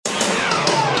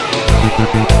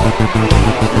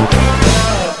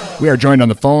We are joined on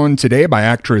the phone today by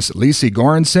actress Lecy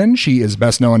Goranson. She is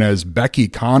best known as Becky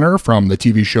Connor from the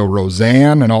TV show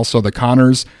Roseanne and also The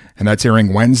Connors, and that's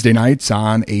airing Wednesday nights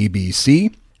on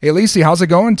ABC. Hey, Lecy, how's it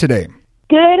going today?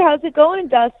 Good. How's it going,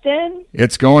 Dustin?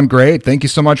 It's going great. Thank you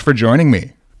so much for joining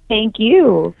me. Thank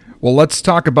you. Well, let's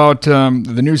talk about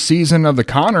the new season of The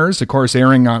Connors, of course,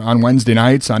 airing on Wednesday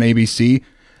nights on ABC.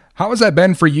 How has that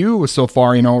been for you so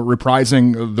far,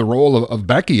 reprising the role of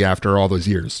Becky after all those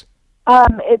years?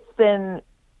 It's been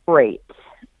great.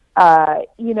 When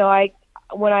I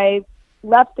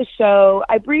left the show,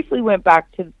 I briefly went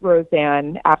back to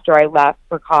Roseanne after I left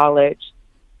for college.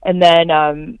 And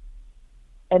then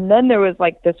there was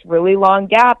like this really long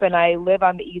gap, and I live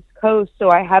on the East Coast,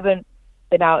 so I haven't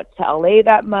been out to LA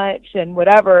that much and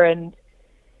whatever. And,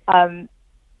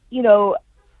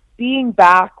 being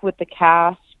back with the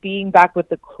cast, being back with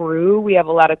the crew, we have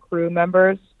a lot of crew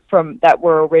members that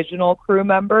were original crew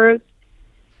members.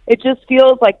 It just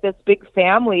feels like this big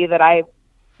family that I,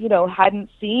 hadn't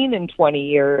seen in 20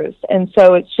 years. And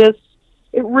so it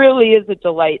really is a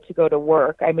delight to go to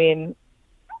work. I mean,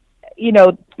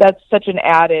 that's such an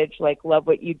adage, like, love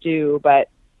what you do, but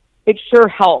it sure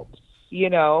helps,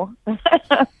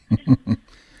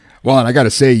 Well, and I got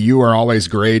to say, you are always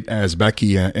great as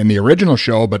Becky in the original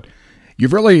show, but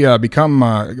you've really become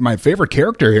my favorite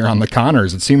character here on The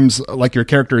Connors. It seems like your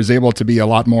character is able to be a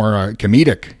lot more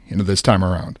comedic, this time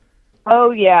around. Oh,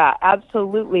 yeah,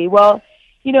 absolutely. Well,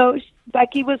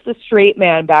 Becky was the straight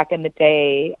man back in the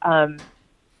day.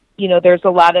 There's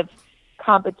a lot of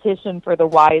competition for the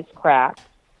wisecrack.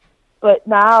 But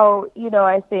now,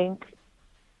 I think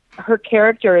her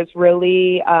character is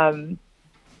really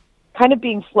kind of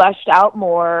being fleshed out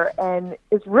more and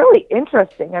is really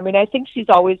interesting. I mean, I think she's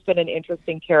always been an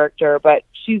interesting character, but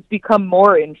she's become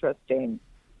more interesting.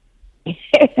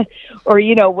 Or,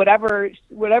 whatever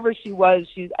she was,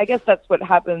 I guess that's what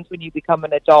happens when you become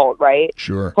an adult, right?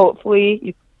 Sure.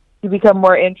 Hopefully you become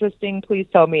more interesting. Please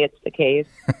tell me it's the case.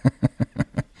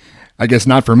 I guess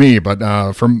not for me,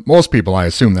 but for most people, I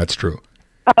assume that's true.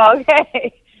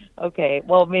 Okay. Okay.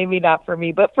 Well, maybe not for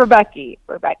me, but for Becky.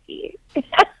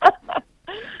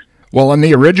 Well, in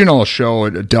the original show,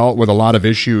 it dealt with a lot of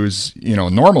issues,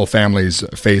 normal families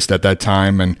faced at that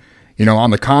time. And,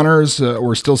 on The Connors,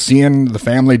 we're still seeing the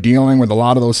family dealing with a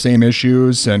lot of those same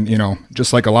issues. And,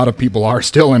 just like a lot of people are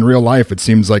still in real life, it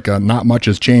seems like not much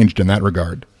has changed in that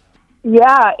regard.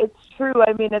 Yeah, it's true.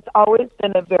 I mean, it's always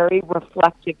been a very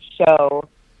reflective show,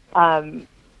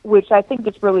 which I think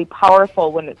is really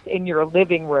powerful when it's in your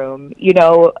living room.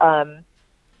 You're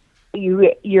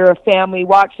a family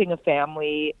watching a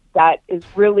family that is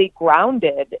really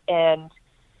grounded and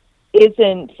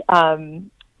isn't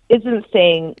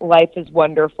saying life is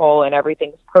wonderful and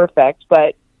everything's perfect,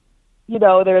 but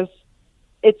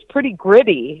it's pretty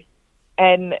gritty,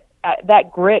 and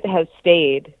that grit has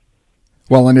stayed.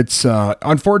 Well, and it's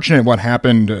unfortunate what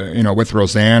happened, with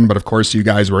Roseanne, but of course you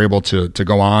guys were able to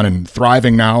go on and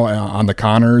thriving now on The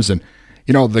Connors, and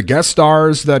the guest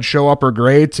stars that show up are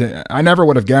great. I never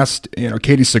would have guessed,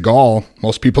 Katie Seagal,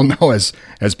 most people know as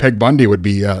Peg Bundy, would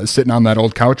be sitting on that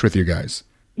old couch with you guys.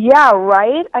 Yeah,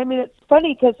 right? I mean, it's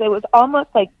funny because it was almost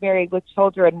like Married with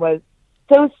Children was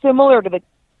so similar to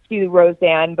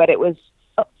Roseanne, but it was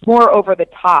more over the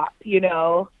top,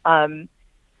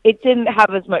 It didn't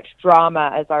have as much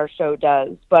drama as our show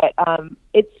does, but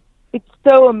it's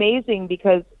so amazing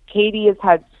because Katie has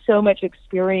had so much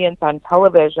experience on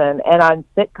television and on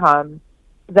sitcoms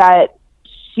that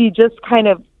she just kind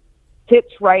of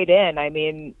fits right in. I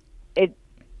mean,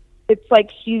 it's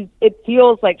like it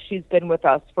feels like she's been with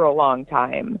us for a long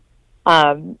time.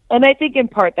 And I think in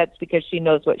part that's because she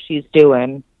knows what she's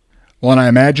doing. Well, and I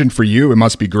imagine for you, it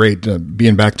must be great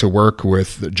being back to work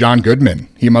with John Goodman.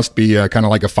 He must be kind of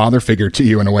like a father figure to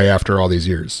you in a way after all these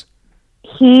years.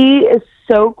 He is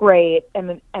so great.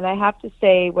 And I have to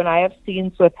say, when I have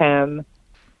scenes with him,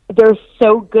 they're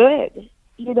so good,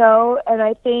 and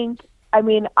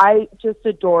I just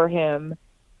adore him.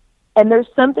 And there's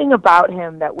something about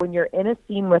him that when you're in a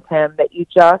scene with him that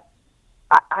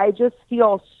I just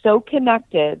feel so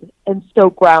connected and so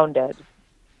grounded.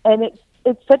 And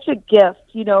it's such a gift,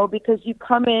 because you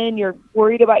come in, you're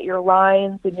worried about your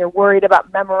lines and you're worried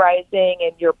about memorizing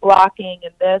and you're blocking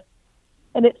and this.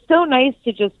 And it's so nice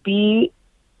to just be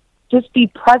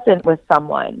present with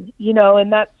someone,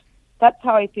 and that's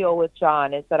how I feel with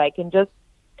John, is that I can just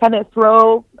kind of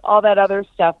throw all that other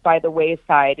stuff by the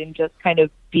wayside and just kind of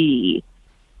be.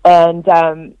 And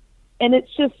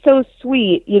it's just so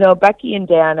sweet. Becky and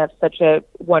Dan have such a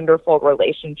wonderful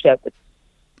relationship.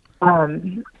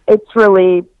 It's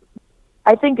really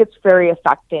I think it's very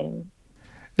affecting.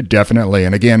 Definitely.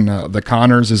 And again, The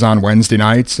Conners is on Wednesday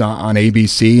nights on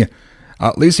ABC.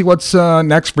 Lecy, what's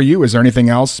next for you? Is there anything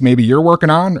else maybe you're working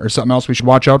on or something else we should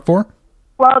watch out for?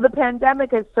 Well, the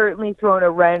pandemic has certainly thrown a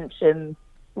wrench in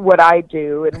what I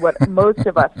do and what most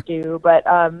of us do, but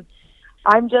I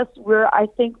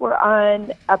think we're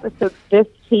on episode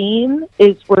 15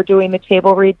 we're doing the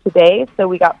table read today. So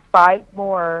we got 5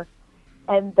 more.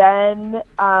 And then,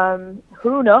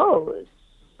 who knows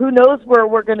where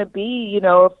we're going to be,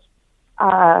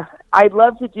 I'd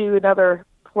love to do another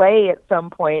play at some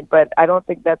point, but I don't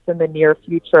think that's in the near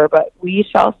future, but we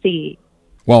shall see.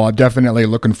 Well, I'm definitely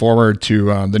looking forward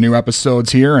to the new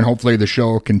episodes here, and hopefully the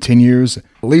show continues.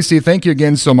 Lecy, thank you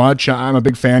again so much. I'm a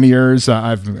big fan of yours.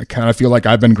 I kind of feel like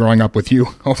I've been growing up with you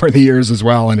over the years as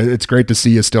well, and it's great to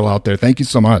see you still out there. Thank you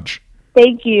so much.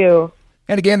 Thank you.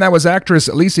 And again, that was actress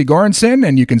Lecy Goranson,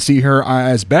 and you can see her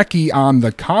as Becky on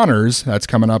The Conners. That's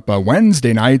coming up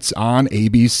Wednesday nights on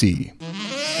ABC.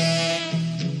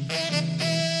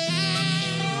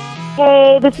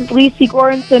 Hey, this is Lecy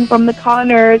Goranson from The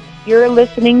Conners. You're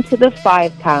listening to The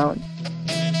 5 Count.